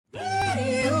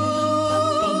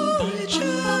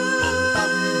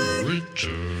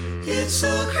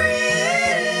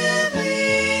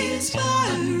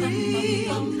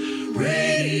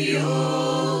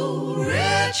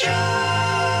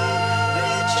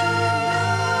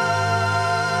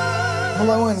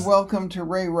Hello and welcome to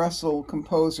Ray Russell,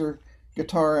 composer,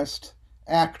 guitarist,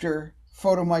 actor,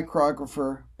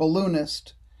 photomicrographer,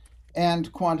 balloonist,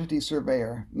 and quantity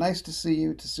surveyor. Nice to see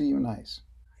you, nice.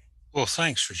 Well,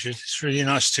 thanks, Richard. It's really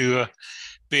nice to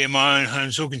be in my own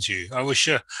home talking to you. I wish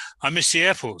I missed the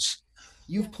airports.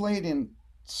 You've played in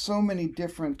so many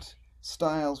different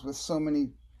styles with so many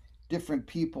different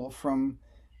people, from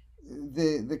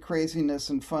the craziness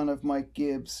and fun of Mike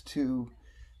Gibbs to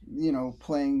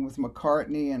playing with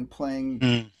McCartney and playing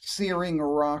Mm. Searing a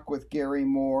Rock with Gary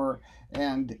Moore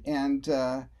and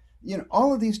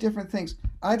all of these different things.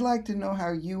 I'd like to know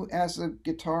how you, as a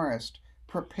guitarist,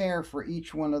 prepare for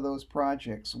each one of those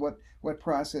projects. What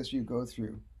process you go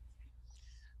through?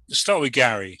 Let's start with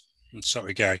Gary. Let's start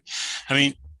with Gary. I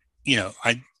mean, you know,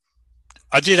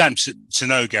 I did happen to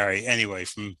know Gary anyway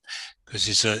from because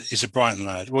he's a Brighton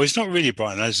lad. Well, he's not really a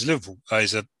Brighton lad. He's a Liverpool.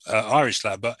 He's a Irish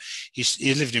lad, but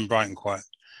he lived in Brighton quite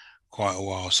a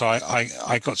while. So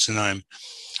I got to know him,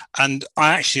 and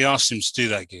I actually asked him to do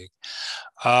that gig,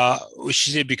 which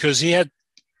he did because he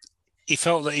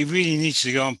felt that he really needed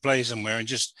to go and play somewhere and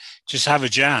just have a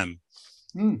jam.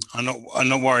 Hmm. I'm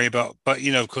not worried about, but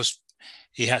of course,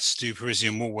 he had to do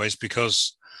Parisian Walkways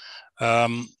because,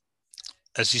 um,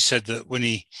 as he said, that when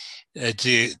he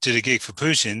did a gig for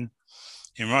Putin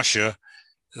in Russia,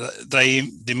 they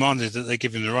demanded that they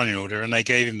give him the running order, and they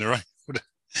gave him the running order,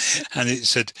 and it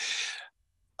said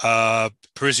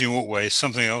Parisian Walkways,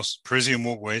 something else, Parisian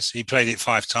Walkways. He played it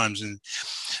 5 times, and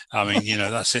I mean,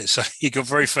 that's it. So he got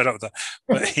very fed up with that,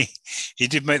 but he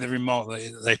did make the remark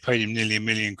that they paid him nearly £1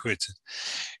 million to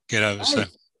get over. So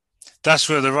Nice. that's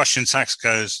where the Russian tax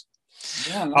goes.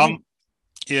 Yeah, nice. Um,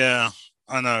 yeah,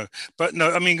 I know, but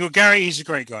no, I mean, well, Gary, he's a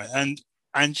great guy, and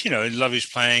I love his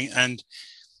playing, and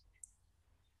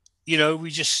we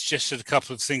just did a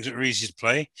couple of things that were easy to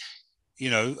play, in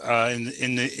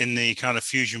the kind of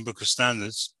fusion book of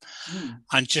standards, Hmm.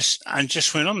 and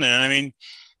just went on there. And I mean,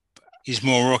 he's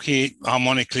more rocky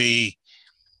harmonically.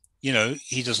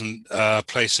 He doesn't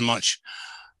play so much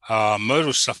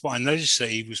modal stuff, but I noticed that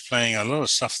he was playing a lot of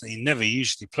stuff that he never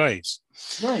usually plays.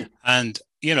 Right. And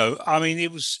I mean,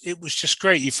 it was just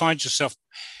great. You find yourself.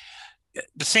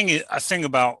 The thing is, I think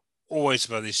about always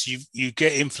about this. You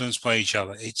get influenced by each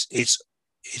other. It's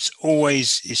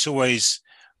always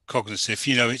cognitive.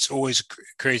 It's always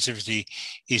creativity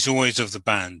is always of the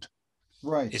band.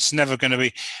 Right. It's never going to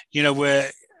be,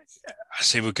 where I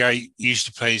say, well, Gary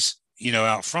usually plays,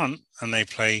 out front, and they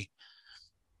play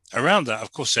around that.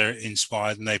 Of course, they're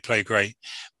inspired and they play great,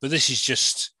 but this is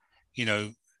just, you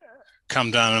know,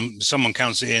 come down and someone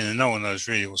counts it in, and no one knows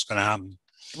really what's going to happen.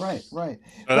 Right. Right.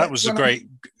 So that But was a when I great,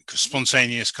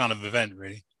 spontaneous kind of event,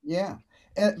 really. Yeah.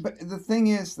 But the thing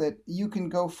is that you can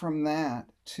go from that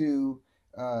to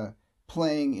uh,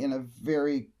 playing in a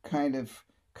very kind of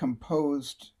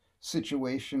composed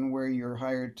situation where you're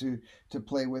hired to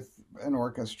play with an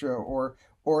orchestra, or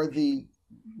the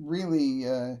really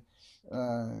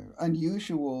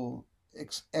unusual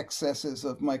excesses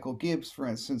of Michael Gibbs, for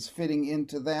instance, fitting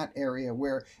into that area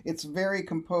where it's very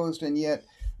composed, and yet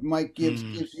Mike Gibbs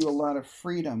Mm, gives you a lot of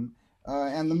freedom,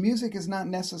 and the music is not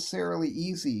necessarily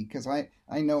easy, because I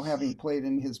know, having played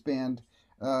in his band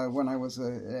when I was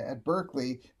at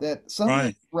Berkeley, that some of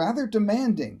it's right. rather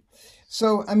demanding.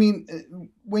 So, I mean,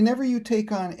 whenever you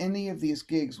take on any of these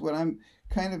gigs, what I'm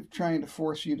kind of trying to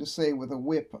force you to say with a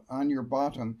whip on your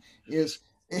bottom is,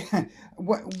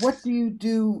 what do you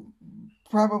do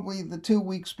probably the 2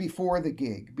 weeks before the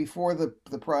gig, before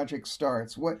the project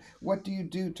starts? What do you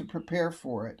do to prepare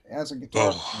for it as a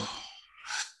guitar player? Oh.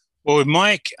 Well, with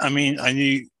Mike, I mean, I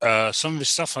knew some of his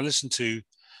stuff. I listened to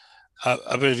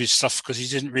a bit of his stuff because he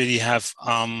didn't really have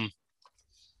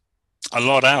a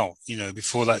lot out,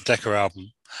 before that Decca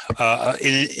album.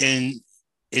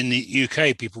 In the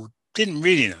UK, people didn't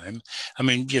really know him. I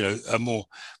mean,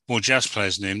 more jazz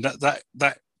players knew him.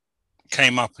 That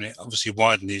came up, and it obviously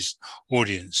widened his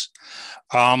audience.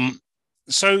 Um,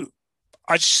 so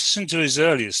I just listened to his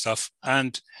earlier stuff,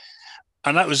 and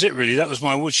that was it really. That was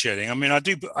my woodshedding. I mean, I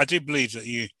do believe that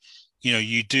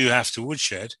you do have to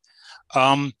woodshed,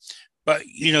 um, but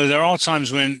there are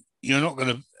times when you're not going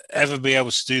to ever be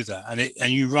able to do that,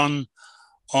 and you run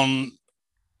on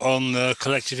on the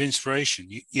collective inspiration.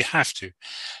 You have to,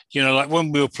 like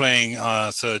when we were playing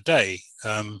Third Day.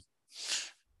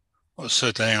 What was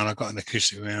Third Day on? I got an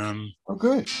acoustic. Oh,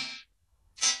 good.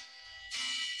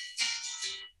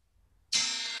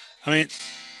 I mean,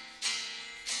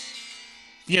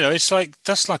 it's like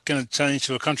that's like going to turn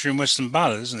into a country and western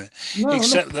ballad, isn't it? No, no.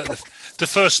 Except that the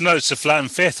first notes are flat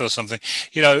and fifth or something,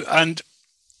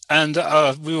 and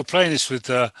we were playing this with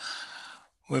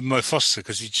with Mo Foster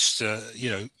because he just to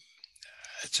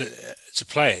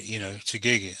play it, to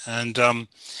gig it, and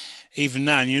even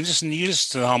now, and you listen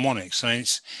to the harmonics. I mean,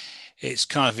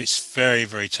 it's very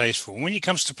very tasteful. When it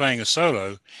comes to playing a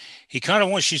solo, he kind of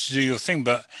wants you to do your thing,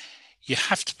 but you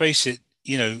have to base it,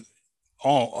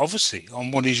 obviously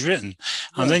on what he's written,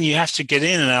 and Right. then you have to get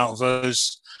in and out of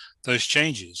those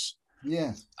changes,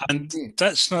 Yes. and Indeed.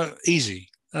 that's not easy.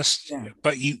 Yeah.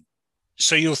 But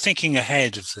so you're thinking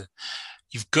ahead of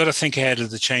you've got to think ahead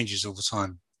of the changes all the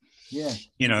time, Yes.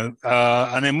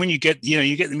 and then when you get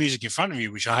the music in front of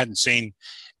you, which I hadn't seen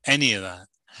any of that.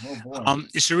 Oh boy.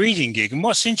 It's a reading gig, and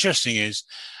what's interesting is,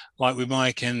 like with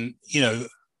Mike, and a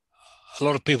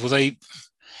lot of people they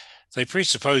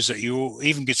presuppose that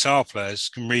even guitar players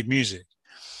can read music,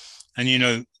 and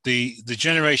the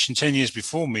generation 10 years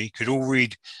before me could all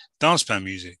read dance band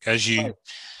music, as you Right.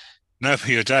 know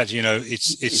for your dad. Indeed.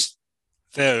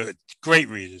 They're great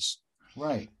readers,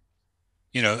 Right.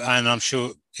 and I'm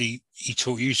sure he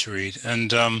taught you to read,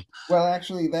 and Well,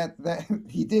 actually, that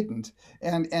he didn't,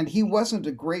 and he wasn't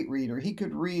a great reader. He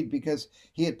could read because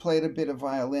he had played a bit of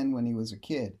violin when he was a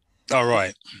kid, all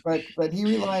right. but he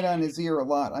relied on his ear a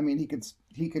lot. I mean, he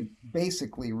could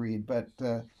basically read, but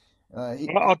he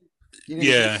Well, he didn't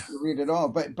yeah, basically read at all.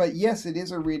 But yes, it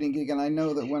is a reading gig, and I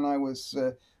know that when I was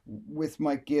with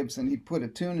Mike Gibbs and he'd put a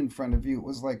tune in front of you, it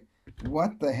was like,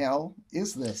 what the hell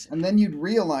is this? And then you'd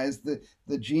realize the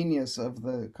genius of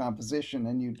the composition,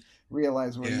 and you'd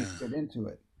realize where you yeah. fit into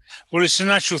it. Well, it's a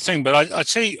natural thing, but I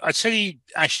tell you,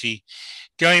 actually,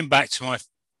 going back to my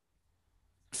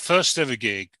first ever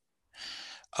gig,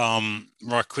 where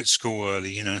I quit school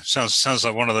early. Sounds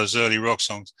like one of those early rock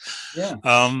songs, Yeah.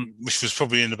 which was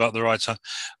probably in about the right time.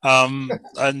 And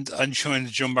joined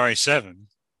the John Barry Seven,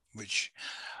 which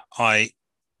I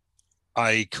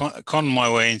conned my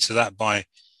way into that by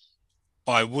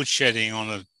woodshedding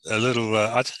on a little. I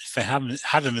don't know if they haven't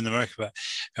had them in America, but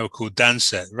they were called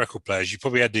Danset record players. You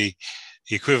probably had the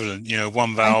equivalent,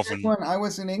 one I valve had and. one. I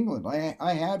was in England. I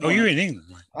had Oh, one. you're in England,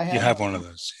 right? I You had have one. one of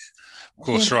those, of I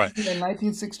came course, right? in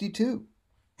 1962.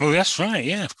 Oh, that's right.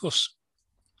 Yeah, of course.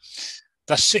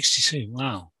 That's 62.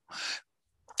 Wow.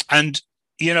 And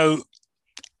you know,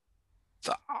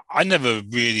 I never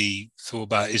really thought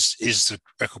about is the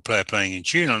record player playing in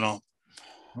tune or not.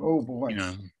 Oh You boy.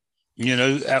 know,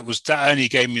 that only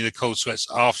gave me the cold sweats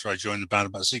after I joined the band.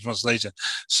 About 6 months later,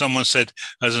 someone said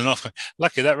as an offer,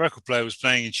 "Lucky that record player was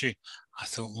playing in tune." I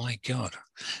thought, my God,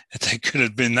 that could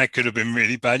have been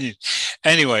really bad news.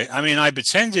 Anyway, I mean, I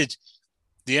pretended.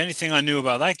 The only thing I knew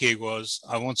about that gig was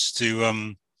I wanted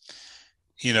to,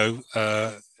 you know,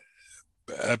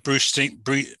 Bruce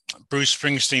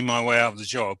Springsteen my way out of the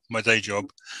job, my day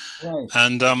job, Right.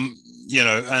 and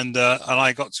and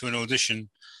I got to an audition,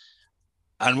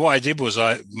 and what I did was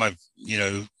my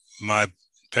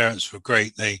parents were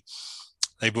great. They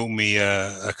bought me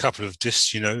a couple of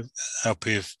discs,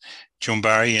 LP of John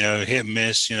Barry, hit and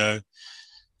miss, the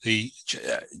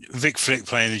Vic Flick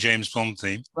playing the James Bond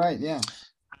theme, Right. Yeah.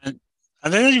 and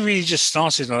and then he really just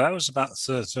started. Like, that was about the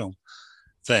third film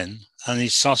then, and he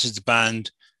started the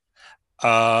band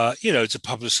to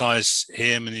publicize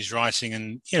him and his writing,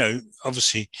 and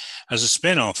obviously as a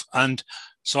spin-off. And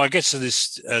so I get to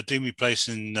this Doomy place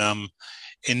in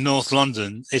North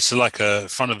London. It's like a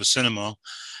front of a cinema,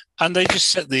 and they just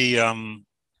set the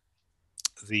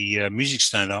music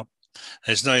stand up.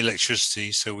 There's no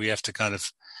electricity, so we have to kind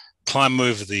of climb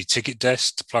over the ticket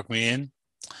desk to plug me in,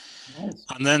 Nice.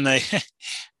 and then they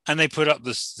and they put up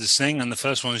this thing, and the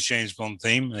first one is James Bond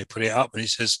theme. And they put it up, and it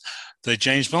says the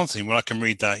James Bond theme. Well, I can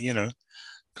read that,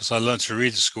 because I learned to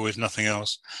read at school if nothing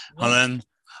else. And Right. then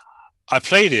I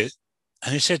played it,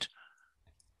 and he said,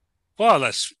 "Wow,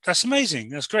 that's amazing.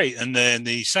 That's great." And then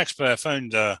the sax player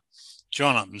phoned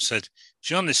John up and said,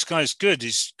 "John, this guy's good.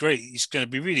 He's great. He's going to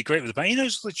be really great with the band. He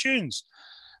knows all the tunes."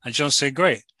 And John said,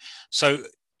 "Great." So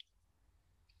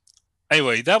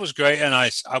anyway, that was great. And I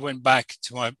went back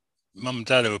to my mum and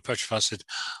dad, who were petrified. I said,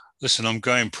 "Listen, I'm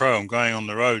going pro. I'm going on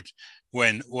the road."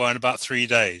 In about 3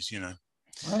 days.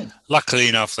 Right. Luckily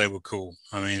enough, they were cool.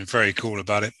 I mean, very cool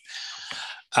about it.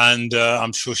 And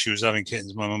I'm sure she was having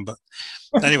kittens, my mum. But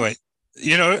anyway,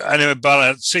 and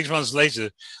about 6 months later,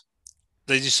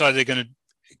 they decided they're going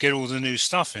to get all the new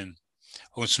stuff in,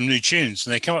 or some new tunes.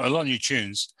 And they came up with a lot of new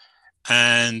tunes.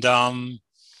 And one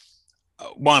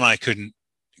I couldn't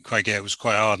quite get. It was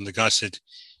quite hard. And the guy said,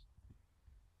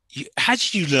 "How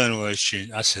did you learn all those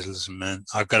tunes?" I said, "Listen, man,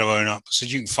 I've got to own up." I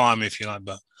said, "You can fire me if you like,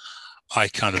 but I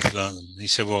kind of learned them." He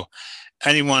said, "Well,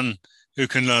 anyone who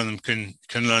can learn them can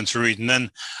learn to read." And then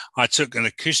I took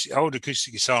old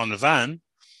acoustic guitar in the van,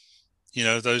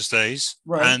 those days,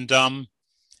 Right. and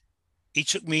he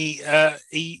took me.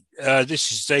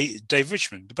 This is Dave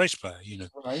Richmond, the bass player,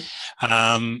 Right.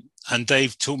 and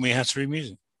Dave taught me how to read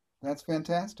music, That's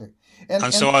fantastic. And and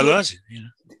and so I so learned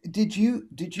it. did you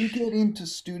get into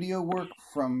studio work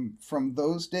from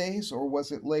those days, or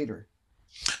was it later?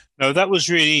 No, that was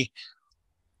really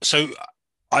so.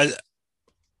 I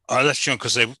I left John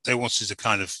because they wanted to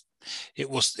kind of it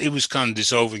was kind of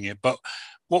dissolving it. But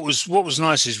what was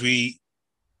nice is we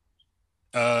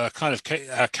kind of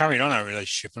carried on our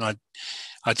relationship, and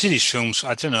I did his films.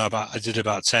 I don't know about I did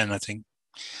about 10, I think,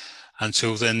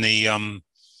 until then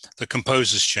the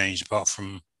composers changed. Apart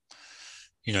from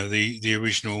the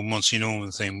original Monty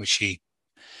Norman thing, which he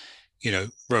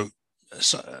wrote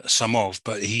some of,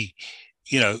 but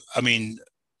I mean,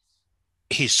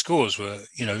 his scores were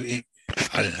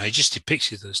I don't know, he just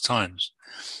depicted those times.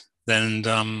 Then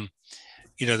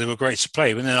they were great to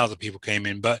play, but then other people came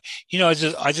in. But I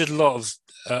did a lot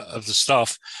of the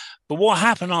stuff. But what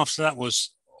happened after that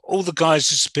was all the guys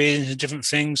disappeared into different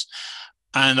things,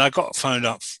 and I got phoned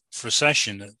up for a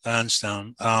session at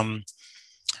Lansdowne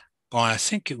by, I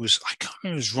think I can't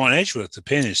remember, it was Ron Edgeworth, the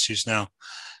pianist, who's now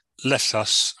left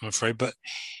us, I'm afraid. But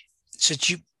said,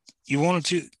 you want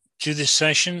to do this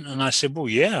session? And I said, well,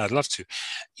 yeah, I'd love to.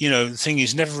 The thing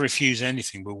is, never refuse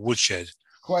anything but Woodshed.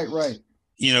 Quite right.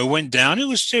 Went down. It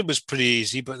was pretty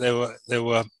easy, but there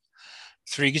were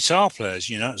three guitar players.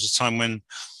 It was a time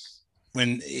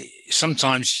when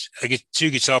sometimes two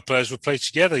guitar players would play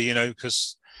together.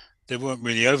 Because they weren't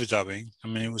really overdubbing. I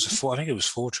mean, I think it was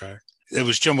four track. There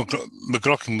was John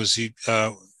McLaughlin was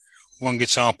the one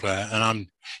guitar player, and I'm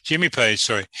Jimmy Page.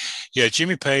 Sorry, yeah,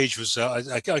 Jimmy Page was.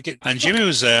 And Jimmy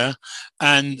was there,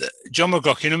 and John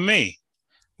McLaughlin and me.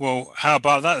 Well, how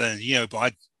about that then?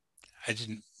 But I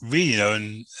didn't really know,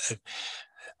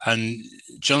 and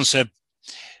John said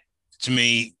to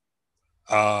me,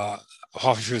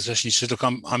 halfway through the session, he said, "Look,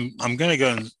 I'm going to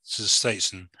go to the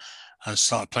States and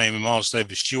start playing with Miles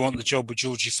Davis. Do you want the job with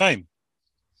Georgie Fame?"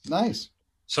 Nice.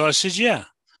 So I said, "Yeah."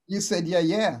 You said, yeah,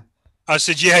 yeah. I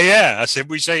said, "Yeah, yeah." I said,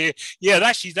 "We say, yeah."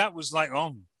 Actually, that was like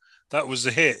that was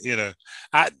the hit,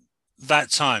 at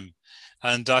that time.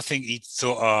 And I think he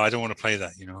thought, "Oh, I don't want to play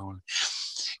that,"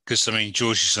 because I mean,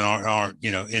 George's aren't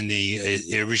in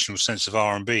the original sense of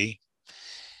R&B.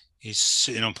 He's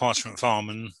sitting on Parchment Farm,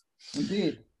 and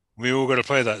Indeed. we all got to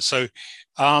play that. So,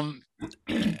 um,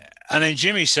 and then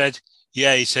Jimmy said,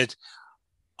 "Yeah," he said,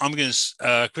 "I'm going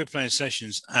to quit playing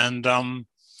sessions and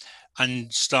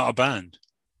start a band."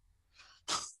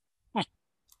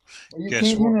 Well, you Guess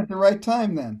came in what? at the right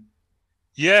time then.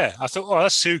 Yeah, I thought, oh,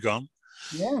 that's two gone.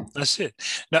 Yeah. That's it.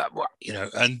 Now,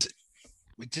 and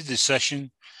we did this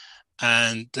session,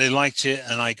 and they liked it,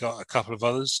 and I got a couple of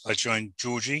others. I joined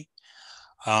Georgie,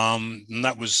 and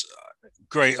that was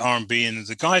great R&B, and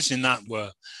the guys in that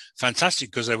were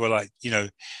fantastic because they were like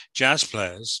jazz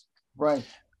players, Right.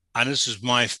 and this was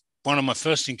one of my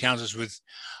first encounters with,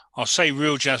 I'll say,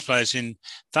 real jazz players.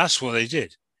 That's what they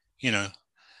did. You know,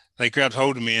 they grabbed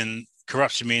hold of me and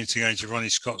corrupted me into going to Ronnie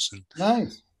Scott's,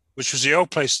 Nice. which was the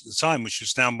old place at the time, which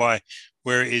was down by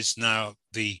where it is now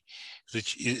the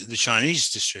Chinese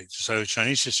district. So the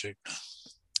Chinese district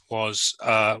was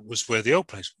where the old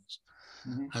place was,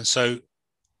 Hmm.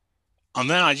 and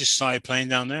then I just started playing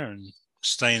down there and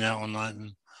staying out all night,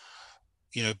 and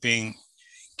being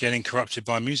getting corrupted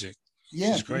by music, which is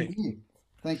Yes, great. indeed.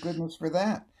 Thank goodness for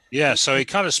that. Yeah, so it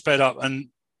kind of sped up, and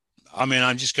I mean,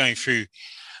 I'm just going through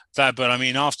that, but I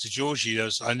mean, after Georgie,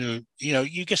 I knew,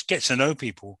 you just get to know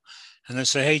people, and they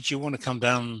say, "Hey, do you want to come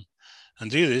down and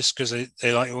do this?" Because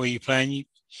they like the way you play, and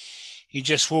you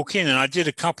just walk in. And I did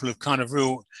a couple of kind of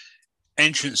real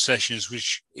entrance sessions,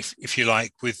 which, if you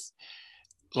like, with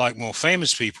like more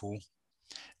famous people.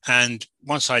 And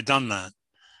once I'd done that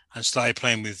and started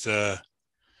playing with,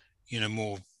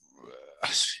 more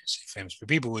famous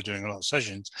people were doing a lot of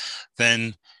sessions,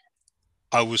 then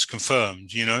I was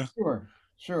confirmed. Sure.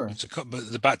 Sure.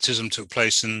 But the baptism took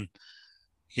place, and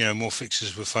more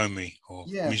fixers were phone me, or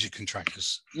Yes. music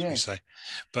contractors, as we Yes. say.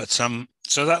 But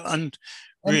so that, and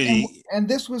And and really, and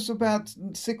this was about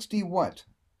 60 what?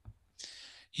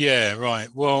 yeah, right.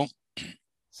 Well,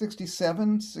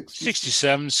 67, 60.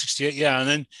 67, 68, yeah.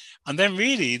 And then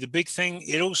really the big thing,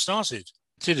 it all started.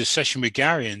 I did a session with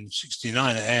Gary in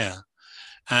 69 at Air,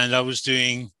 and I was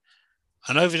doing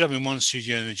an overdub in one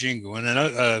studio in the jingle, and then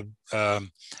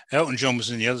Elton John was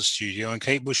in the other studio, and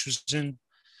Kate Bush was in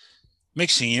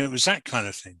mixing. It was that kind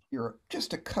of thing. You're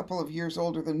just a couple of years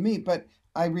older than me, but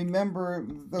I remember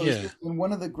those Yeah. days, and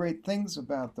one of the great things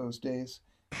about those days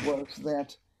was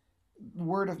that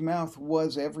word of mouth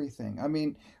was everything. I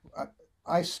mean,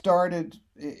 I started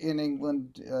in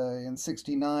England in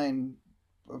 '69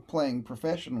 playing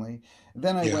professionally.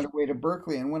 Then I Yeah. went away to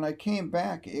Berkeley, and when I came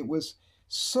back, it was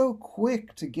so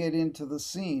quick to get into the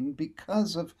scene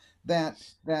because of that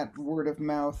word of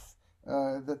mouth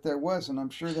that there was, and I'm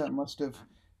sure that must have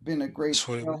been a great That's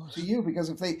what it help to was. you because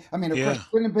if they, I mean, of course, Yeah.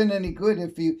 it wouldn't have been any good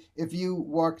if you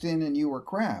walked in and you were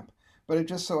crap, but it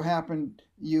just so happened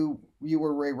you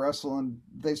were Ray Russell, and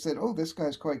they said, "Oh, this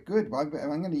guy's quite good. Well, I'm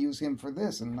going to use him for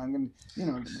this," and I'm going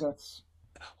to, that's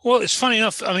Well, it's funny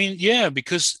enough. I mean, yeah,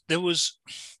 because there was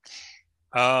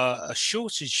a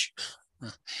shortage.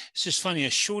 It's just funny, a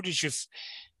shortage of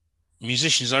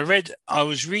musicians. I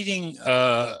was reading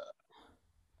a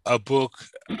book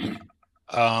the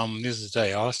other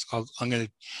day.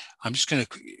 I'm just gonna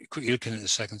quickly look at it in a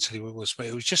second, tell you what it was, but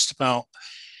it was just about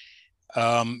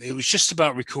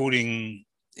recording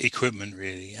equipment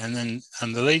really. And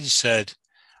the lady said,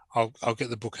 I'll get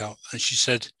the book out, and she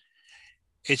said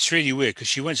it's really weird because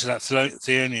she went to that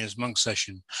Thelonious Monk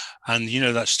session, and you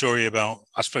know that story about,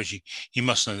 I suppose you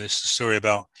must know this, the story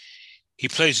about he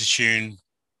plays a tune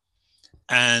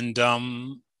and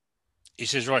he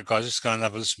says, right guys, let's go and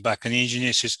have a listen back, and the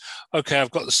engineer says, okay, I've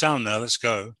got the sound now, let's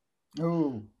go.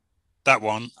 oh That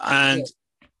one. yeah. And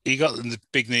he got the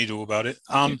big needle about it.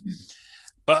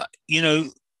 But you know,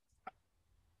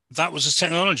 that was the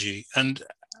technology. And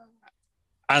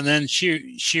then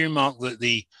she remarked that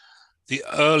the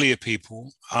earlier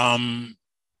people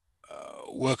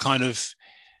were kind of,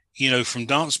 you know, from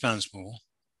dance bands more.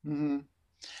 Hmm.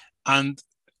 And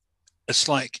it's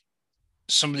like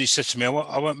somebody said to me, I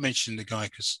won't mention the guy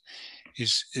because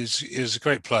he's a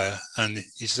great player and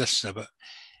he's a listener, but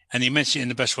and he mentioned it in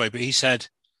the best way. But he said,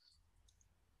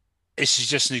 "This is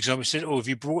just an example." He said, "Oh, have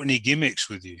you brought any gimmicks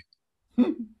with you?"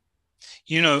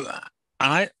 You know,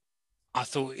 and I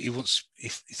thought he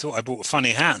thought I brought a funny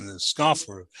hat and a scarf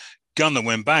or a gun that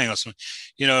went bang or something,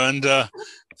 you know, and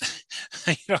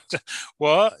you know,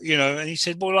 what, you know, and he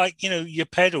said, well, like, you know, your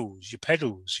pedals,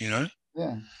 you know,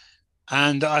 Yeah,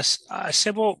 and I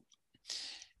said, well,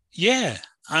 yeah.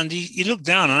 And he looked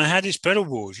down and I had his pedal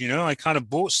boards, you know, I kind of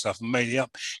bought stuff and made it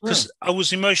up sure, because I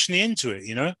was emotionally into it,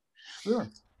 you know, sure,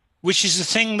 which is the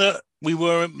thing that we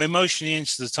were emotionally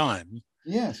into the time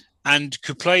yes, and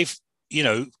could play, you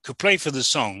know, could play for the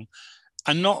song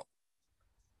and not,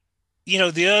 you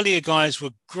know, the earlier guys were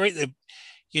great.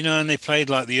 You know, and they played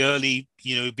like the early,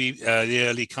 you know, the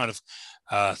early kind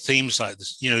of themes like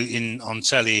this, you know, in on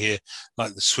telly here,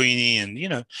 like the Sweeney and, you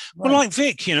know, well, right, like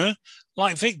Vic, you know,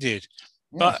 like Vic did.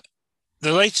 yes, But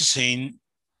the later scene,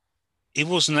 he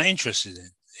wasn't that interested in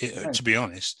it, right, to be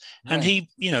honest. And right,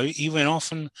 you know, he went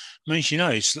off and, I mean, you know,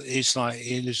 it's like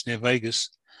he lives near Vegas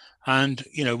and,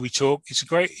 you know, we talk. He's a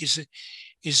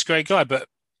great guy, but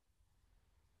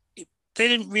they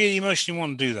didn't really emotionally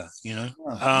want to do that, you know.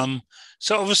 no,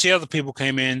 So obviously other people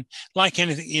came in, like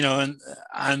anything, you know,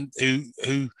 and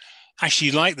who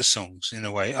actually liked the songs in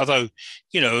a way. Although,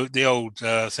 you know, the old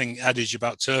thing adage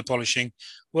about turd polishing.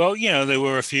 Well, you know, there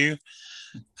were a few,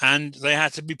 and they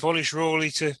had to be polished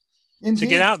rawly to get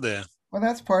indeed. out there. Well,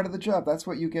 that's part of the job. That's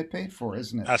what you get paid for,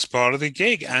 isn't it? That's part of the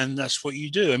gig, and that's what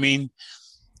you do. I mean,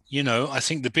 you know, I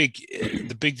think the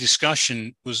big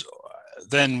discussion was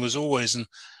always, and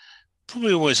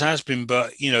probably always has been,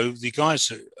 but you know, the guys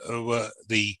who were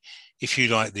the, if you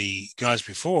like, the guys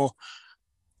before,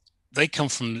 they come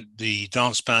from the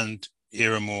dance band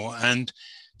era more, and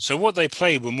so what they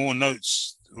played were more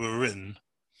notes that were written,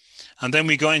 and then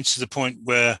we got into the point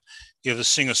where you have a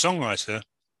singer songwriter,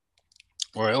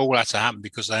 where it all had to happen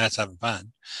because they had to have a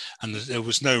band, and there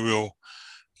was no real,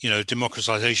 you know,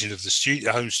 democratization of the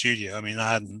studio, home studio. I mean,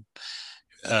 I hadn't,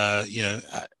 you know,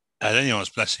 had anyone's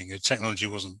blessing. The technology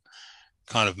wasn't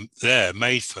kind of there,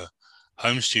 made for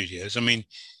home studios. I mean,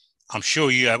 I'm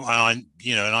sure you have,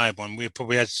 you know, and I had one. We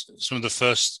probably had some of the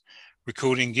first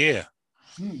recording gear.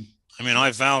 Hmm. I mean,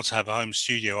 I vowed to have a home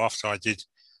studio after I did.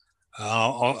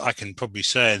 I can probably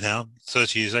say it now,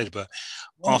 30 years later, but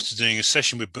Right, after doing a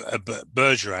session with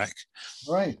Bergerac,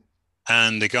 right.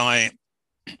 and the guy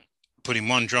putting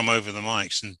one drum over the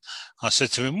mics, and I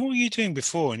said to him, "What were you doing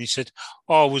before?" And he said,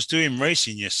 "Oh, I was doing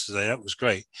racing yesterday. That was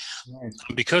great." Right.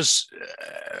 And because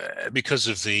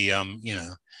of the you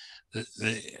know,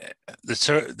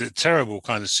 the terrible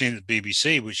kind of scene at the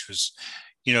BBC, which was,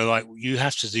 you know, like you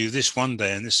have to do this one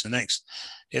day and this the next.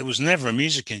 It was never a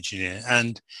music engineer,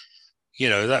 and you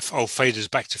know that old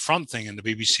faders back to front thing in the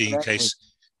BBC in Exactly. case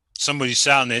somebody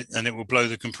sat on it and it will blow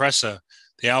the compressor,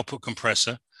 the output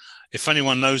compressor. If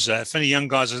anyone knows that, if any young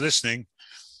guys are listening,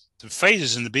 the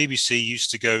faders in the BBC used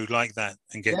to go like that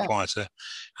and get Yeah, quieter,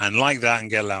 and like that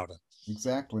and get louder.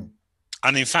 exactly.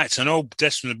 And in fact, an old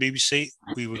desk from the BBC,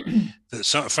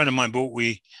 a friend of mine bought.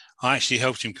 I actually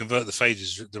helped him convert the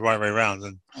faders the right way around,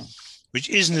 and which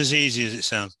isn't as easy as it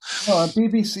sounds. Well, a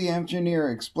BBC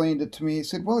engineer explained it to me. He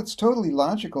said, "Well, it's totally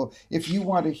logical. If you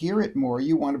want to hear it more,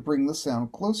 you want to bring the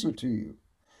sound closer to you."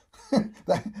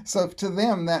 So to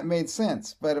them, that made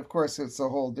sense. But of course, it's a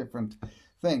whole different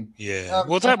thing. Yeah.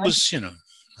 Well, And that was,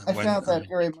 I when found that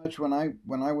very much when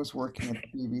I was working at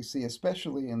the BBC,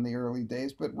 especially in the early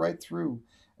days, but right through,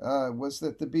 was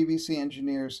that the BBC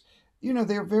engineers,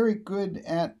 they're very good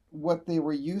at what they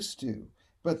were used to,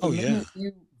 but the oh yeah, minute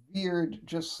you veered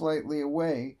just slightly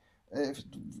away,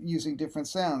 using different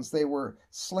sounds, they were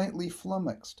slightly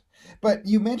flummoxed. But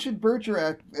you mentioned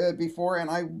Bergerac before, and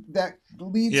I that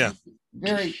leads yeah. me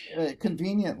very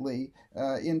conveniently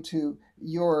into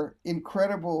your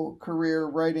incredible career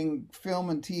writing film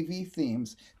and TV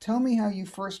themes. Tell me how you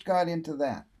first got into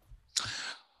that.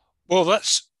 Well,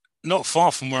 that's not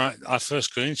far from where I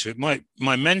first got into it.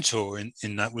 My mentor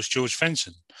in that was George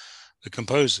Fenton, the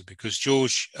composer, because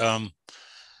George,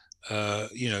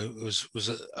 was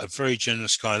a very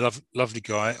generous guy, lovely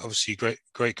guy, obviously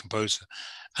great composer,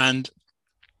 and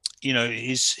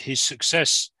his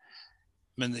success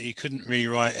meant that he couldn't really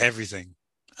write everything,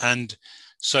 and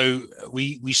so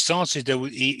we started.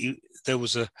 There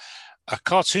was a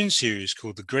cartoon series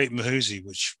called The Great Mahuzi,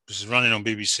 which was running on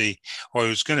BBC, or he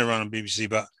was going to run on BBC,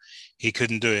 but he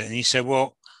couldn't do it. And he said,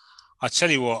 "Well, I tell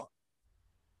you what,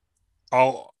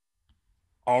 I'll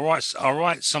I'll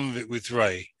write some of it with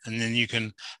Ray, and then you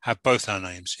can have both our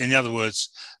names." In other words,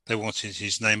 they wanted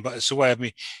his name, but it's a way of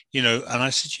me, And I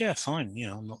said, "Yeah, fine.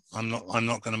 I'm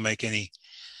not going to make any.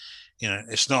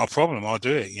 It's not a problem. I'll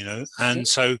do it. And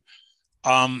so,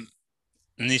 um,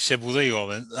 and he said, "Well, there you are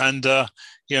then." And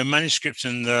manuscript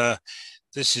and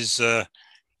this is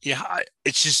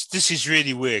it's just this is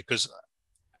really weird because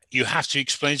you have to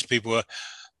explain to people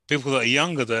that are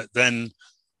younger that then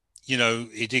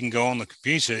it didn't go on the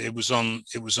computer. It was on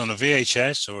a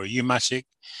VHS or a U-matic,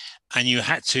 and you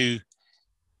had to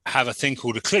have a thing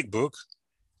called a click book.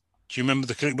 Do you remember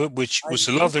the click book, which I was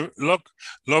a do.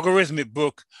 logarithmic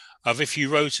book of if you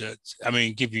wrote it? I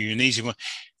mean, give you an easy one.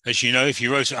 As you know, if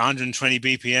you wrote at 120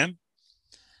 BPM,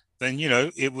 then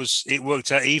it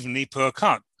worked out evenly per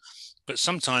cut. But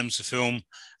sometimes the film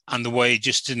and the way it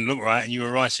just didn't look right, and you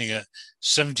were writing at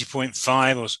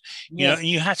 70.5 or Yes. and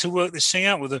you had to work this thing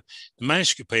out with the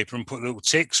manuscript paper and put little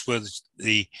ticks where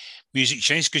the music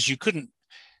changed because you couldn't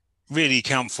really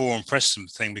count four and press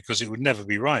something because it would never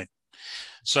be right.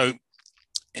 So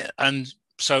and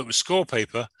so it was score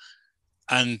paper,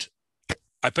 and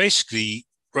I basically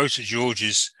wrote at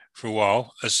George's for a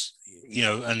while, as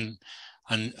and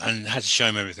had to show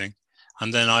him everything.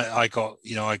 And then I got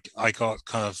I got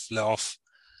kind of let off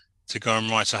to go and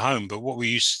write at home. But what we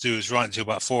used to do is write until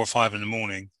about 4 or 5 in the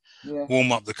morning, Yeah.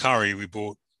 warm up the curry we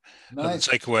bought at the Nice.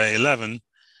 takeaway at 11,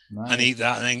 and Nice. eat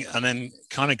that, and then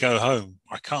kind of go home.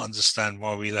 I can't understand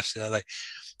why we left it that late.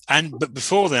 But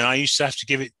before then, I used to have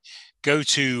to go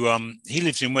to. He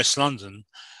lived in West London,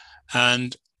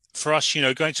 and for us,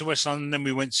 going to West London, then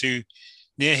we went to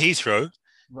near Heathrow to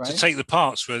Right. take the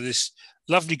parts where this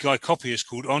lovely guy copyist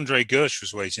called Andre Gersh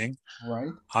was waiting.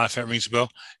 Right. Hi, if that rings a bell.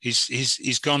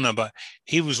 He's gone now, but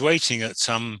he was waiting at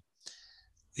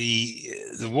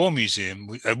the War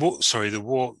Museum. Sorry, the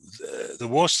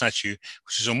War statue,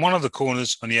 which is on one of the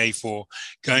corners on the A4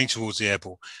 going towards the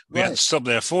airport. We had Right. to stop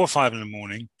there at 4 or 5 in the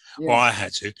morning, or Yeah. I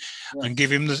had to, Yeah. and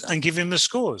give him the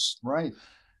scores Right.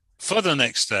 for the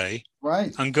next day,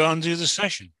 Right. and go and do the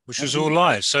session, which And was do all that.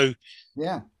 live. So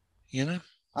Yeah. you know,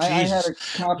 I had Jesus.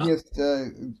 a copyist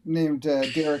named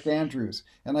Derek Andrews,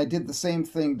 and I did the same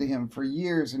thing to him for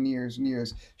years and years and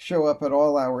years. Show up at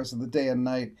all hours of the day and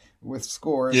night with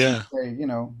scores and Yeah, say,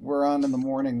 we're on in the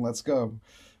morning, let's go.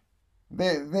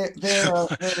 They're a very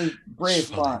it's brave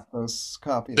funny. lot, those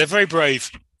They're copyists. very brave.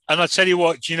 And I tell you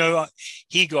what,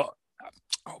 he got,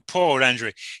 poor old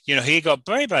Andrew, he got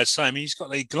very bad sight. I mean,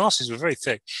 the glasses were very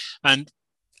thick. And,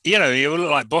 he would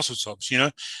look like bottle tops,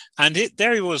 And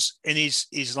there he was in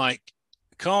his like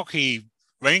khaki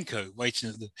raincoat waiting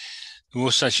at the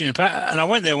war station. And I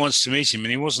went there once to meet him and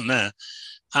he wasn't there.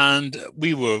 And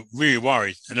we were really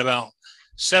worried. And about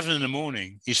 7 in the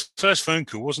morning, his first phone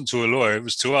call wasn't to a lawyer, it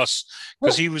was to us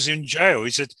because he was in jail.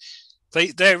 He said,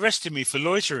 they arrested me for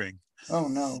loitering. Oh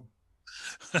no.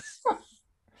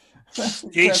 That's He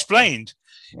incredible. explained.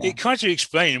 He Yeah. tried to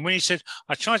explain. And when he said,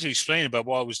 I tried to explain about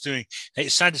what I was doing,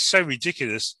 it sounded so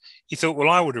ridiculous. He thought, well,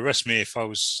 I would arrest me if I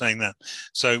was saying that.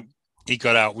 So he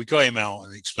got out. We got him out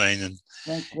and explained. And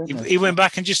Thank he goodness. went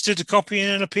back and just did the copy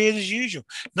and appeared as usual.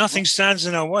 Right. Nothing stands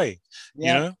in our way. You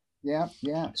Yeah. know, Yeah.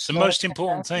 Yeah. it's the No, most that's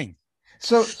important fantastic. thing.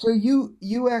 So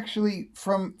you actually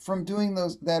from doing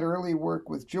that early work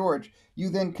with George, you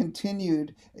then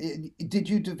continued. Did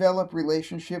you develop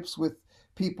relationships with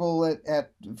people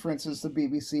at for instance, the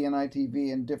BBC and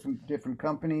ITV and different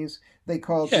companies? They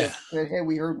called you Yeah, up and said, "Hey,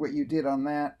 we heard what you did on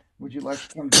that. Would you like to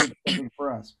come do something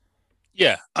for us?"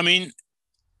 yeah. I mean,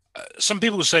 some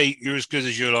people say you're as good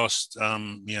as your last,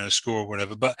 score or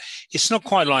whatever, but it's not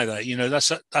quite like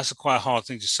that. That's a quite hard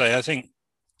thing to say. I think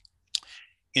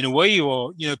in a way you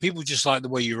are. People just like the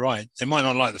way you write. They might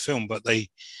not like the film, but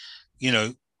you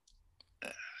know,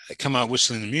 they come out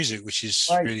whistling the music, which is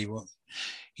Right. really what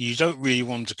you don't really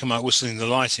want to come out whistling the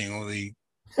lighting or in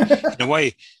a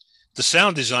way, the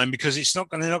sound design, because they're not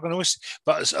going to whistle.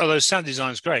 But although sound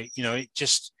design is great, it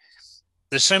just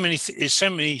there's so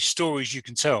many stories you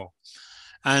can tell,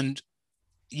 and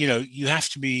you have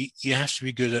to be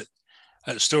good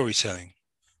at storytelling,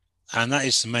 and that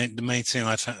is the main thing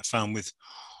I found with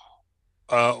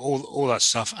all that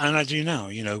stuff, and I do now,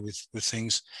 with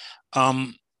things,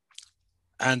 um,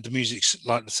 and the music's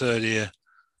like the third ear,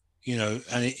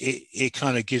 and it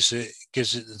kind of gives it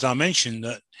the dimension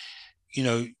that you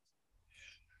know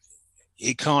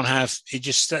it can't have. It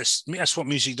just that's what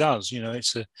music does.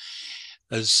 It's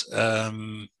as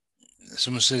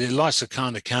someone said, it lights a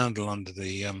kind of candle under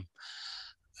the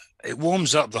it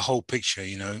warms up the whole picture.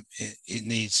 It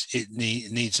needs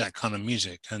that kind of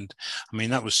music. And I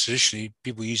mean, that was traditionally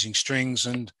people using strings,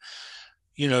 and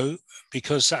you know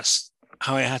because that's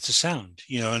how it had to sound.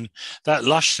 And that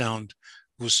lush sound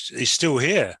is still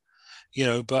here.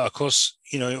 But of course,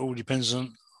 it all depends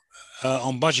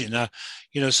on budget. Now,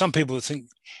 some people think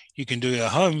you can do it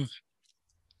at home,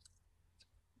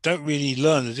 don't really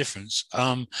learn the difference.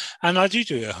 And I do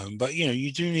it at home, but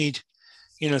you do need,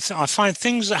 I find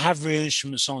things that have real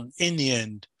instruments on in the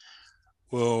end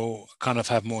will kind of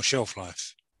have more shelf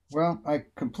life. Well, I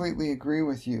completely agree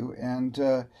with you. And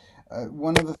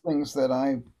one of the things that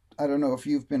I don't know if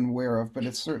you've been aware of, but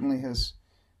it certainly has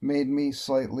made me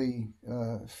slightly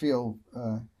feel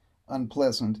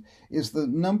unpleasant, is the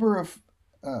number of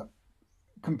uh,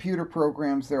 computer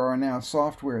programs there are now,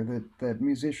 software that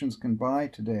musicians can buy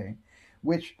today,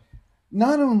 which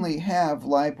not only have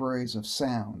libraries of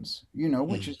sounds,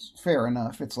 which Mm, is fair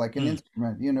enough. It's like an mm,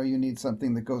 instrument, you need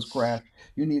something that goes crash,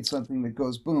 you need something that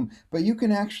goes boom. But you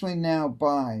can actually now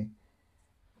buy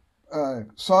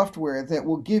software that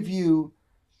will give you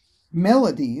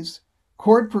melodies,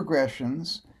 chord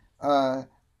progressions, uh,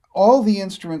 all the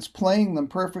instruments playing them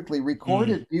perfectly,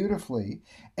 mm, recorded beautifully,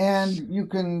 and you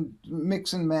can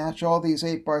mix and match all these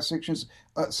 8 bar sections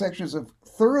of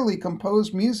thoroughly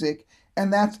composed music,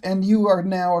 and you are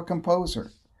now a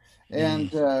composer. mm,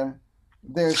 And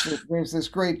there's this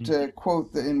great mm,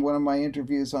 quote in one of my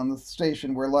interviews on the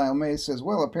station where Lyle May says,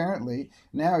 "Well, apparently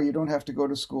now you don't have to go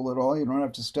to school at all. You don't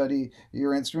have to study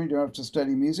your instrument. You don't have to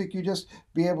study music. You just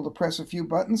be able to press a few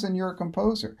buttons and you're a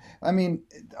composer." I mean,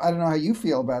 I don't know how you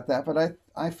feel about that, but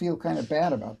I feel kind of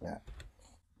bad about that.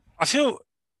 I feel,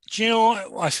 do you know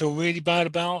what I feel really bad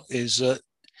about is that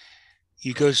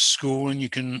you go to school and you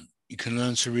can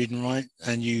learn to read and write,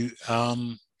 and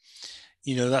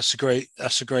that's a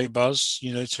great buzz,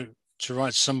 to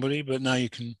write to somebody, but now you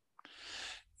can,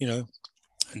 you know,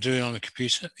 do it on a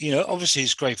computer. Obviously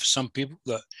it's great for some people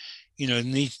that,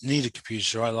 need a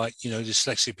computer, right? Like,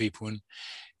 dyslexic people, and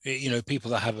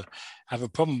people that have a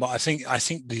problem. But I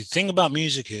think the thing about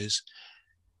music is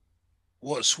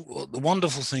what the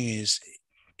wonderful thing is,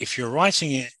 if you're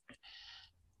writing it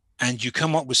and you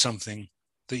come up with something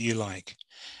that you like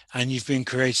and you've been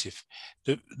creative.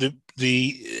 The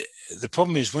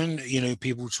problem is when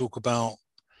people talk about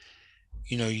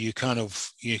your kind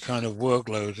of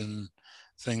workload and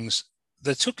things.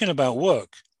 They're talking about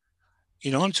work.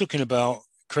 I'm talking about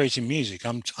creating music.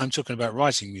 I'm talking about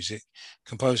writing music,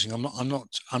 composing. I'm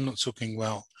not talking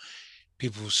about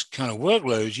people's kind of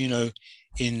workload.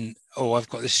 I've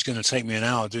got this is going to take me an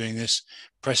hour doing this,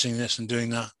 pressing this and doing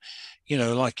that.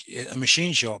 Like a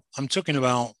machine shop. I'm talking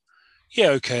about, yeah,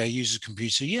 okay, I use a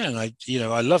computer, yeah, and I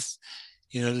love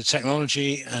the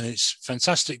technology, and it's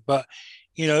fantastic, but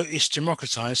it's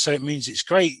democratized, so it means it's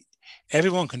great.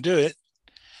 Everyone can do it,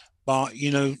 but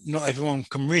not everyone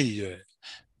can really do it.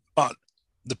 But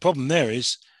the problem there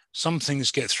is some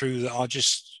things get through that are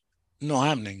just not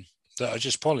happening, that are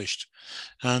just polished,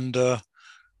 and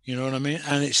you know what I mean.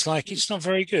 And it's like it's not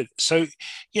very good. So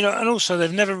and also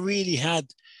they've never really had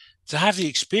to have the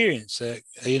experience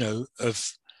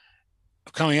of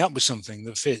coming up with something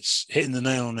that fits, hitting the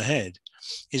nail on the head,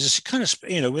 is a kind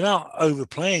of without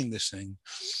overplaying this thing.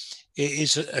 It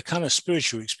is a kind of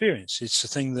spiritual experience. It's a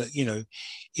thing that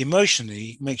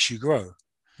emotionally makes you grow,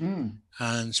 Hmm.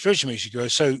 and spiritual makes you grow.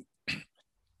 So,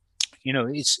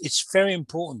 it's very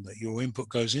important that your input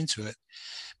goes into it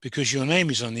because your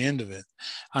name is on the end of it.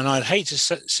 And I'd hate to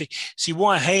see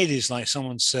what I hate is like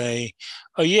someone say,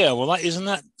 "Oh yeah, well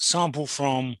that sample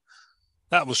from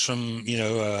that was from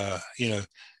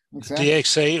Exactly.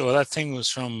 DX8 or that thing was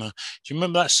from." Do you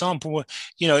remember that sample?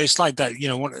 It's like that.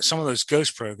 Some of those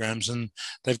ghost programs, and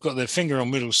they've got their finger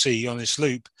on middle C on this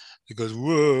loop that goes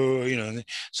whoa. And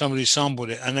somebody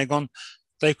sampled it, and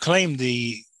they've claimed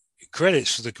the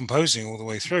credits for the composing all the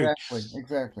way through. Exactly.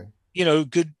 Exactly.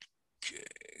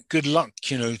 Good luck,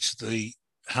 to the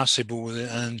house they bought with it,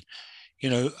 and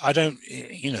I don't,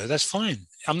 that's fine.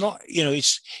 I'm not,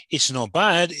 it's not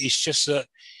bad. It's just that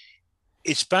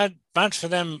it's bad for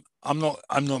them. I'm not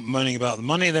moaning about the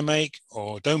money they make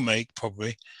or don't make,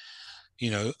 probably,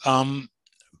 but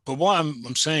what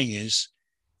I'm saying is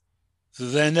that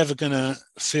they're never gonna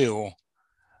feel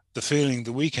the feeling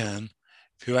that we can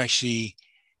who actually,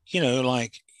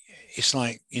 like it's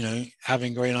like,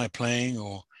 having a great night playing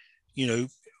or,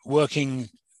 working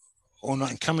all night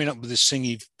and coming up with this thing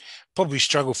you've probably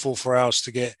struggled for 4 hours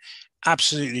to get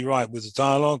absolutely right with the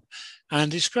dialogue.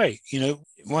 And it's great.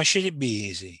 Why should it be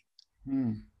easy?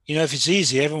 Hmm. If it's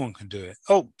easy, everyone can do it.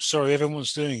 Oh, sorry,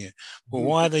 everyone's doing it. Well,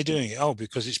 why are they doing it? Oh,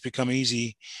 because it's become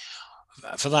easy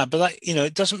for that. But that,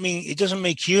 it doesn't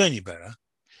make you any better.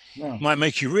 No. It might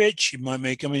make you rich. It might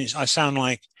make, I sound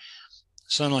like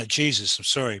Jesus. I'm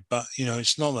sorry, but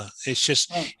it's not that. It's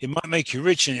just it might make you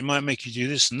rich and it might make you do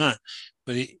this and that,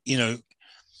 but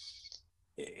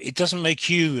it doesn't make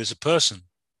you as a person.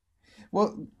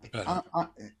 Well,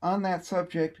 on that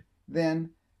subject, then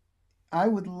I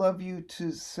would love you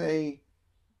to say,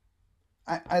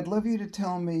 I'd love you to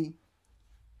tell me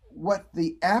what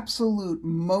the absolute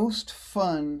most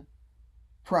fun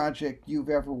project you've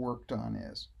ever worked on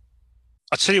is.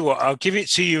 I'll tell you what. I'll give it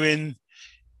to you in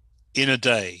a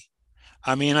day.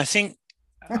 I think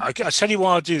I'll tell you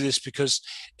why I'll do this because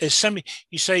there's somebody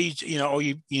you say you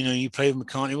play with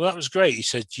McCartney. Well, that was great. He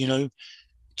said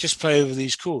just play over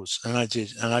these chords, and I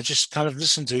did, and I just kind of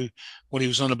listened to what he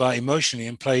was on about emotionally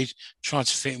and tried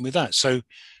to fit in with that. So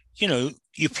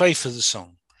you play for the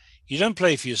song. You don't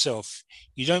play for yourself.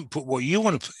 You don't put what you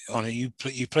want to put on it.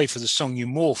 You play for the song. You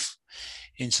morph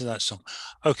into that song.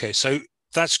 Okay, so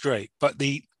that's great. But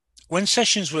when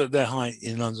sessions were at their height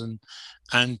in London,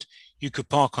 and you could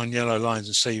park on yellow lines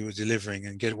and say you were delivering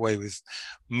and get away with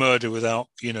murder without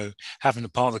having to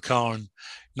park the car and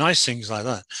nice things like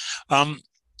that.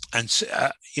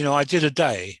 I did a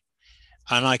day,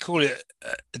 and I call it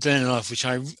a day in life, which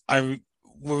I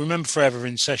will remember forever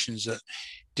in sessions that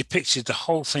depicted the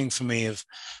whole thing for me of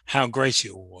how great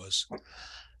it all was.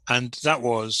 And that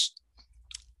was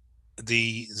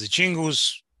the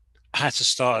jingles had to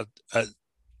start at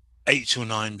 8 till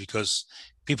 9 because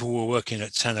people were working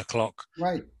at 10 o'clock.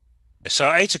 Right. So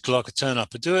at 8 o'clock, I turn up,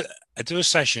 I do a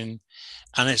session,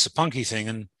 and it's a punky thing.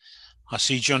 And I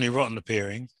see Johnny Rotten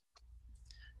appearing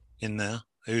in there,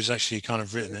 who's actually kind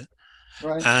of written it.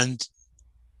 Right. And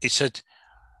he said,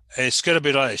 it's got to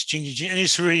be like this, jingy, jingy. And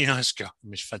he's a really nice guy.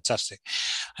 He's fantastic.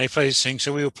 And he plays this thing.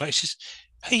 So we all play. He says,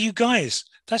 hey, you guys,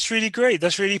 that's really great.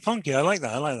 That's really punky. I like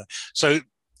that. So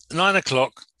 9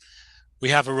 o'clock, we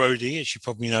have a roadie, as you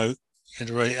probably know,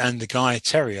 and the guy,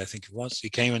 Terry, I think it was, he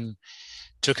came and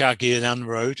took our gear down the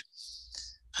road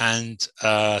and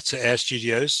to Air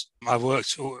Studios. I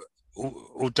worked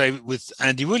all day with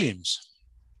Andy Williams.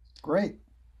 Great.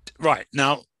 Right.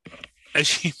 Now,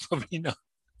 as you probably know,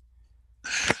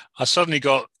 I suddenly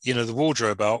got, the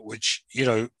wardrobe out, which,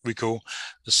 we call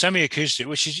the semi-acoustic,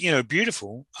 which is,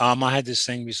 beautiful. I had this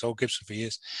thing, we sold Gibson for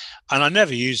years, and I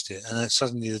never used it. And then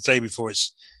suddenly the day before,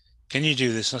 can you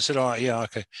do this? And I said, oh, yeah,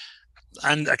 okay.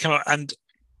 And I come out and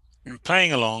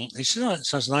playing along. He said, oh, that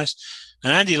sounds nice.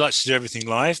 And Andy likes to do everything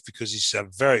live because he's a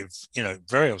very,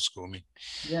 very old school.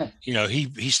 Yeah.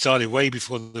 He started way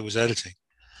before there was editing.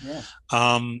 Yeah.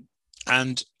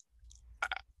 And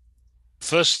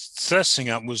first thing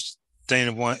up was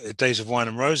Days of Wine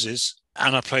and Roses,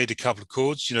 and I played a couple of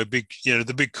chords, the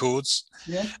big chords.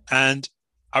 Yeah. And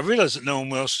I realized that no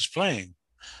one else was playing,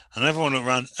 and everyone looked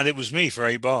around, and it was me for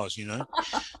 8 bars,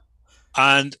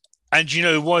 and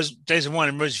it was Days of Wine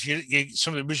and Roses.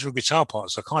 Some of the original guitar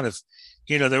parts are kind of,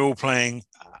 they're all playing.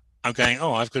 I'm going,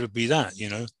 oh, I've got to be that,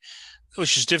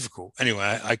 which is difficult.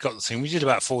 Anyway, I got the thing. We did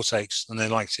about 4 takes, and they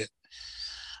liked it.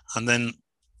 And then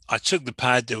I took the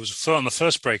pad. There was on the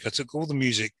first break. I took all the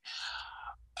music.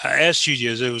 At Air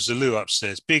Studios, there was a loo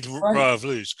upstairs, big row of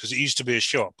loos, because it used to be a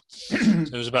shop. So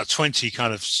there was about 20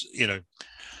 kind of,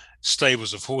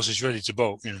 stables of horses ready to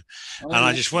bolt, and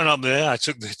I just went up there. I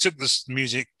took this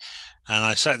music, And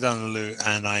I sat down in the loo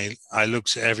and I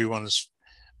looked at everyone as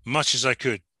much as I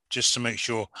could just to make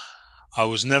sure I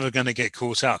was never going to get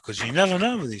caught out because you never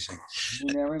know with these things.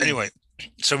 You never know. Anyway,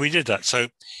 so we did that. So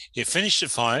it finished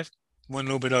at 5, went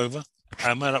a little bit over.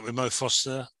 I met up with Mo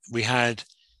Foster. We had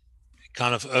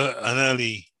kind of an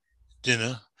early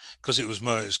dinner because it was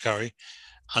Mo's curry,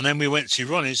 and then we went to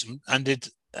Ronnie's and did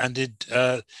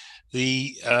the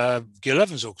Gil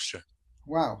Evans Orchestra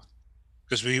Wow.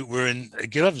 because we were in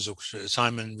Gil Evans Orchestra at the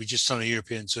time, and we just done a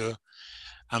European tour.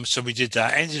 So we did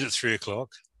that. Ended at 3 o'clock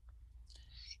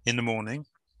in the morning,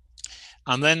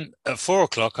 and then at 4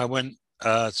 o'clock I went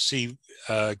to see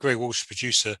Greg Walsh,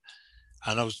 producer,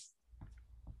 and I was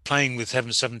playing with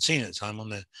Heaven 17 at the time on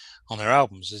their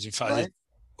albums. As in fact, I did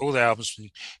all their albums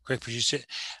when Greg produced it,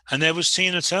 and there was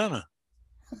Tina Turner.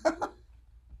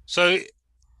 So,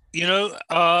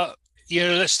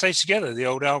 Let's Stay Together, the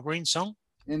old Al Green song.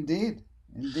 Indeed,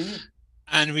 indeed.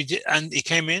 And we did, and he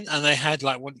came in, and they had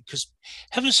like one because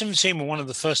Heaven 17 were one of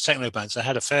the first techno bands that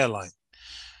had a Fairlight,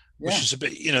 which was a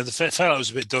bit, the Fairlight was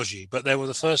a bit dodgy, but they were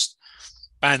the first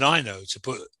band I know to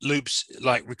put loops,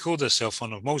 like record themselves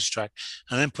on a multi-track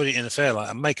and then put it in a Fairlight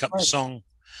and make up the song.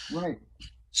 Right.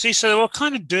 See, so they were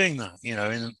kind of doing that,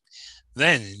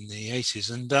 then in the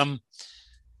 80s. And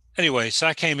anyway, so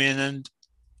I came in and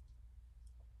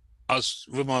I was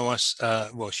with my wife. I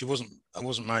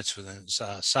wasn't married to her then,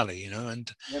 Sally,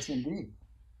 and yes, indeed.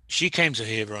 She came to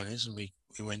hear Ronnie's, and we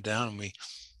went down and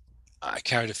I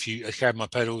carried my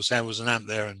pedals. There was an amp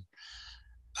there, and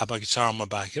I had my guitar on my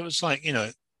back. It was like,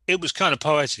 it was kind of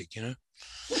poetic, in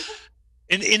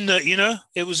the,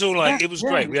 it was all like, it was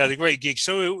great. We had a great gig.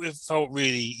 So it felt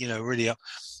really, really up.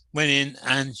 Went in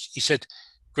and he said,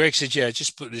 Greg said, yeah,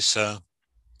 just put this,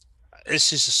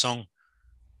 this is a song,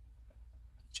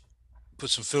 put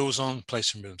some fills on, play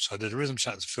some rhythms. So I did a rhythm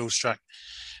chat to Phil's track.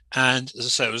 And as I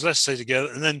say, it was Let's Stay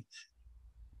Together. And then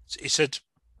he said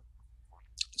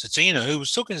to Tina, who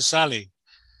was talking to Sally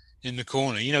in the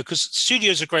corner, because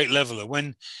studio's a great leveler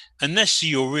unless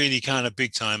you're really kind of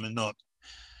big time and not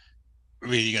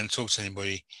really going to talk to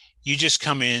anybody, you just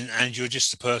come in and you're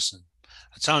just a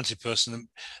talented person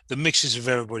that mixes with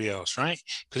everybody else, right?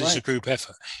 Because it's a group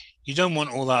effort. You don't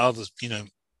want all that other,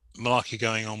 malarkey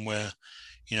going on where,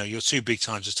 you're too big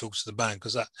time to talk to the band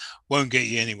because that won't get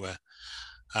you anywhere.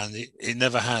 And it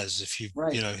never has if you,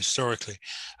 historically.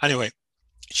 Anyway,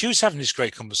 she was having this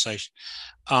great conversation.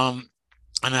 And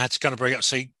I had to kind of break up,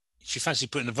 say, she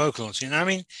fancied putting the vocal on. I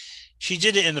mean, she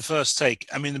did it in the first take.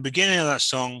 I mean, the beginning of that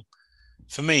song,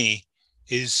 for me,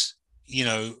 is,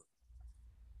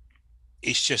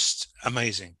 it's just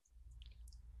amazing.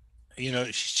 She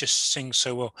just sings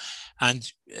so well.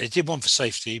 And I did one for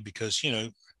safety because,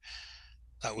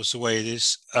 that was the way it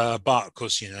is. But of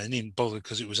course, I didn't bother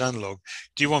because it was analog.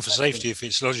 Do one for safety if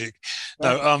it's Logic.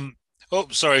 No,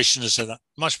 sorry, I shouldn't have said that.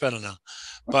 Much better now.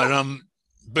 But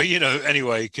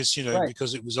anyway, because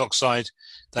because it was oxide,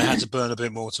 they had to burn a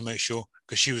bit more to make sure,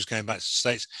 because she was going back to the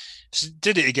States. So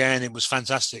did it again. It was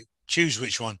fantastic. Choose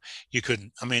which one. You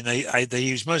couldn't. I mean, they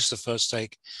used most of the first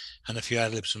take and a few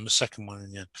ad libs from the second one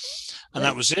in the end. And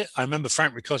that was it. I remember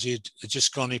Frank Ricotti had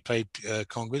just gone. He played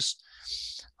congas.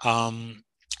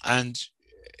 And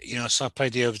so I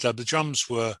played the overdub. The drums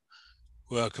were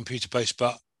computer based,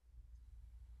 but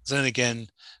then again,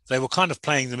 they were kind of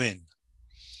playing them in.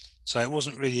 So it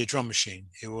wasn't really a drum machine.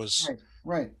 It was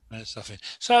right. Stuff in.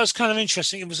 So it was kind of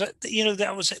interesting. It was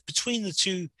that was between the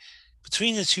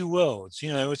two worlds.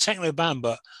 A techno band,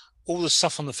 but all the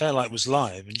stuff on the Fairlight was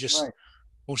live and just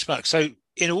walked back. So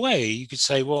in a way, you could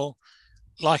say, well,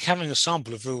 like having a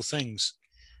sample of real things.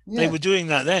 They were doing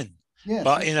that then,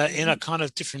 but in a kind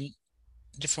of different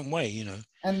way,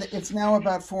 And it's now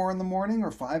about 4 a.m.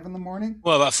 or 5 a.m.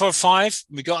 Well, about 4 or 5,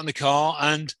 we got in the car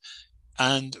and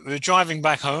we were driving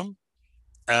back home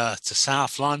to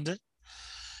South London,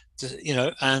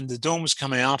 and the dawn was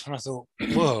coming up, and I thought,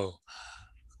 whoa,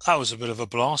 that was a bit of a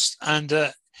blast. And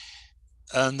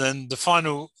then the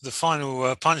final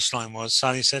punchline was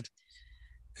Sally said,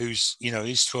 who's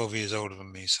he's 12 years older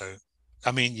than me, so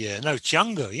I mean, no, it's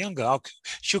younger.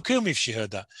 She'll kill me if she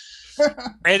heard that.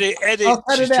 Edit. I'll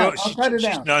cut it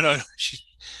out. No.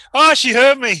 She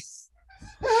heard me.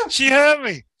 She heard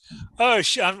me. Oh,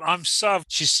 I'm sorry.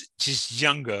 She's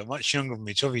younger, much younger than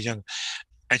me, 12 years younger.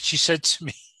 And she said to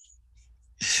me,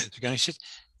 she said,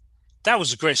 that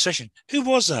was a great session. Who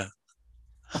was that?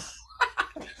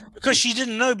 Because she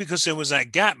didn't know, because there was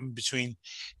that gap between,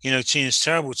 Tina's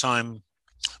terrible time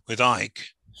with Ike.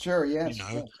 Sure, yes.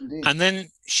 Yes, and then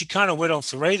she kind of went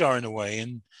off the radar in a way,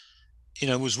 and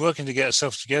was working to get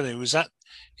herself together. It was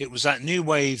that new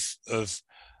wave of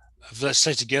Let's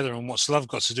Stay Together and What's Love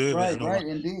Got to Do with It and all Right, that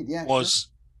indeed. Yeah, sure. was,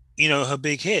 her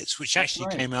big hits, which That's actually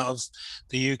right. came out of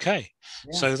the UK.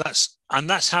 Yeah, So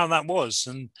that's how that was.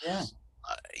 And,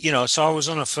 yeah, so I was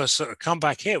on a first sort of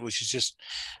comeback hit, which is just,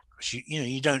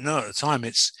 you don't know at the time.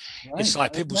 It's right.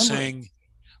 like I people remember it. saying,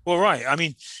 well, right. I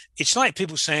mean, it's like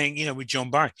people saying, with John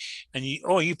Barry, and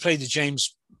you played the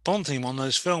James Bond theme on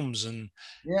those films, and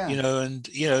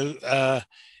Yeah,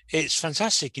 it's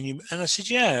fantastic. And I said,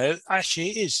 yeah,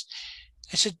 actually it is.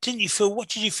 I said, what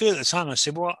did you feel at the time? I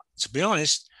said, well, to be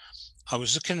honest, I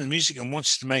was looking at the music and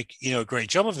wanted to make, a great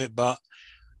job of it, but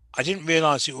I didn't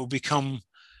realize it would become,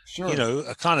 sure.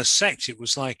 a kind of sect. It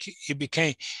was like, it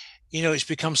became, it's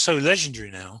become so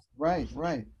legendary now. Right,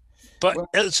 right. But Well,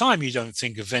 at the time, you don't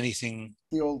think of anything.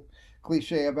 the old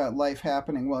cliche about life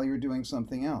happening while you're doing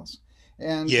something else,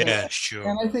 and Yeah, I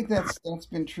sure. think that's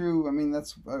been true. I mean,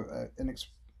 that's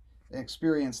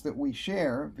experience that we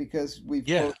share because we've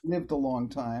Yeah. both lived a long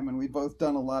time and we've both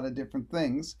done a lot of different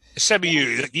things. Except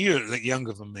you're like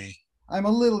younger than me. I'm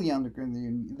a little younger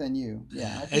than you. Yeah,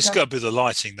 Yeah. I think It's got to be the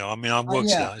lighting, though. I mean, I worked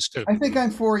it yeah, out. It's got to I be the think I'm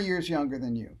lighting. 4 years younger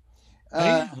than you. Oh,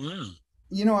 Uh,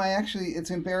 yeah. Wow. I actually, it's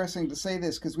embarrassing to say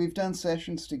this because we've done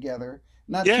sessions together,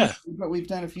 not too Yeah. many, but we've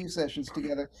done a few sessions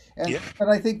together. And, Yeah. but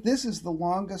I think this is the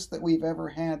longest that we've ever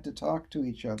had to talk to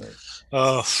each other.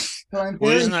 Oh, So I'm well,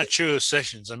 very, isn't that true of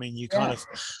sessions? I mean, you kind yeah, of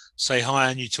say hi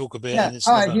and you talk a bit, yeah. and it's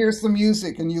All right, never. here's the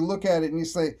music. And you look at it and you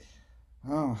say,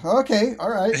 oh, okay, all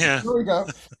right, Yeah. here we go.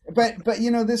 But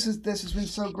this has been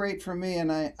so great for me,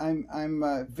 and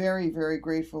I'm very very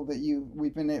grateful that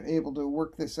we've been able to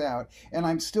work this out, and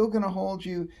I'm still going to hold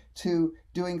you to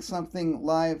doing something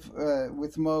live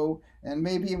with Mo, and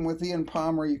maybe even with Ian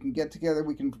Palmer. You can get together.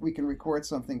 We can record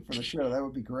something for the show. That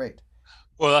would be great.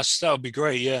 Well, that would be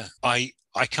great. Yeah.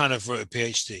 I kind of wrote a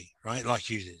PhD, right? Like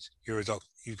you did.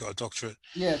 You've got a doctorate,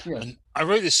 Yes, yes, and I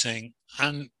wrote this thing,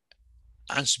 and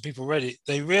some people read it.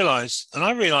 They realized, and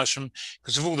I realized from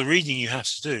because of all the reading you have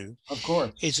to do, of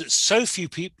course. is that so few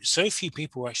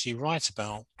people actually write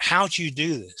about how do you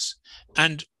do this,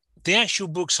 and the actual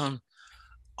books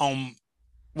on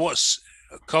what's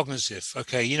cognitive,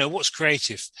 okay, what's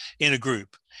creative in a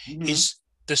group Hmm. is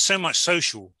there's so much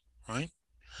social, right,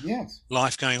 Yes,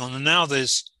 life going on, and now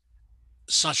there's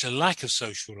such a lack of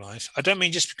social life. I don't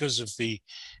mean just because of the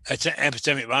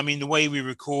epidemic, but I mean the way we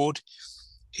record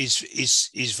is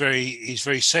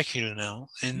very secular now,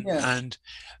 yes, and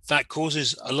that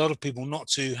causes a lot of people not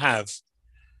to have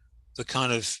the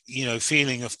kind of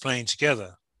feeling of playing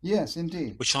together, yes,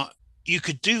 indeed. which you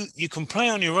can play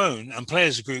on your own and play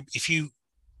as a group if you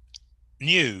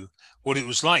knew what it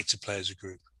was like to play as a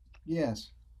group. Yes,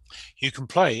 You can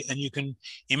play and you can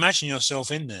imagine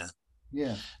yourself in there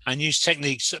yes, and use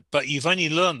techniques, but you've only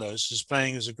learned those as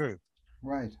playing as a group.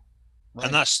 right, And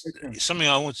right. that's something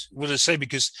I want to say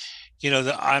because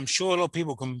that I'm sure a lot of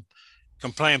people can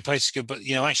play and play together, but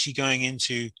actually going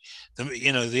into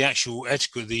the actual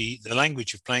etiquette, the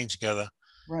language of playing together,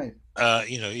 Right.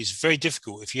 is very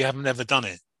difficult if you haven't ever done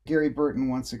it. Gary Burton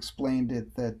once explained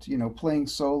it that, playing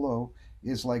solo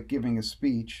is like giving a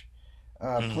speech,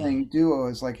 Mm. playing duo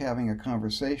is like having a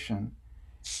conversation,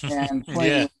 and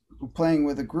Yeah, playing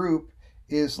with a group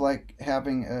is like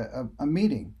having a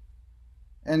meeting.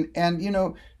 And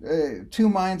two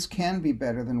minds can be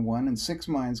better than one, and six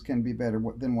minds can be better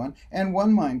than one, and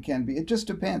one mind can be. It just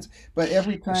depends. But it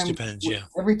depends. Yeah.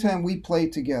 every time we play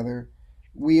together,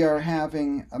 we are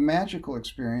having a magical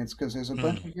experience because there's a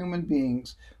bunch Mm. of human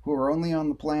beings who are only on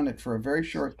the planet for a very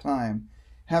short time,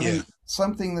 Yeah. having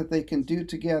something that they can do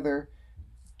together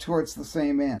towards the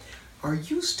same end. Are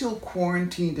you still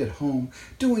quarantined at home,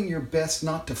 doing your best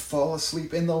not to fall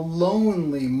asleep in the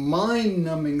lonely, mind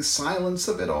numbing silence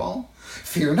of it all?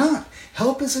 Fear not.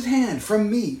 Help is at hand from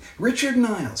me, Richard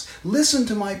Niles. Listen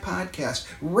to my podcast,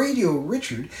 Radio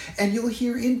Richard, and you'll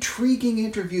hear intriguing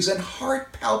interviews and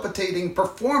heart palpitating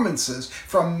performances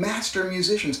from master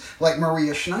musicians like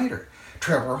Maria Schneider,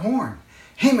 Trevor Horn,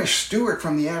 Hamish Stewart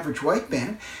from the Average White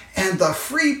Band, and the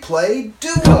Free Play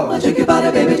Duo.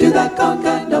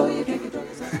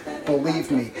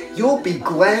 Believe me, you'll be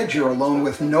glad you're alone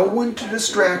with no one to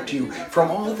distract you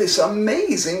from all this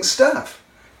amazing stuff.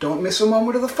 Don't miss a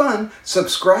moment of the fun.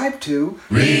 Subscribe to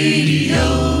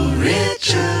Radio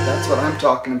Richard. That's what I'm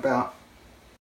talking about.